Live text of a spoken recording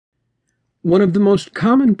One of the most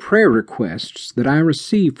common prayer requests that I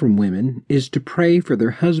receive from women is to pray for their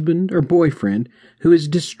husband or boyfriend who is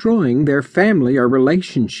destroying their family or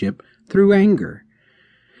relationship through anger.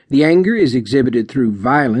 The anger is exhibited through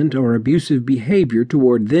violent or abusive behavior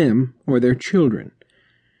toward them or their children.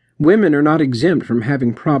 Women are not exempt from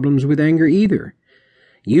having problems with anger either.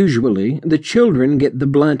 Usually, the children get the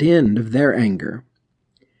blunt end of their anger.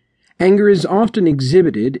 Anger is often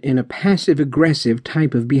exhibited in a passive-aggressive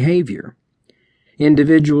type of behavior.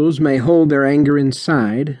 Individuals may hold their anger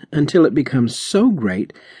inside until it becomes so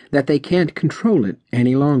great that they can't control it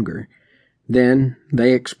any longer. Then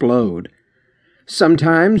they explode.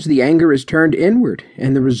 Sometimes the anger is turned inward,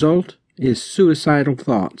 and the result is suicidal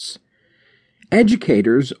thoughts.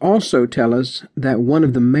 Educators also tell us that one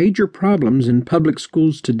of the major problems in public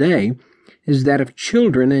schools today is that of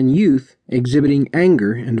children and youth exhibiting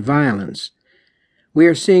anger and violence. We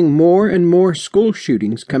are seeing more and more school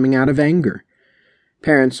shootings coming out of anger.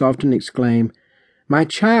 Parents often exclaim, "My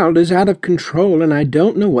child is out of control and I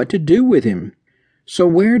don't know what to do with him." So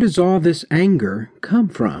where does all this anger come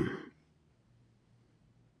from?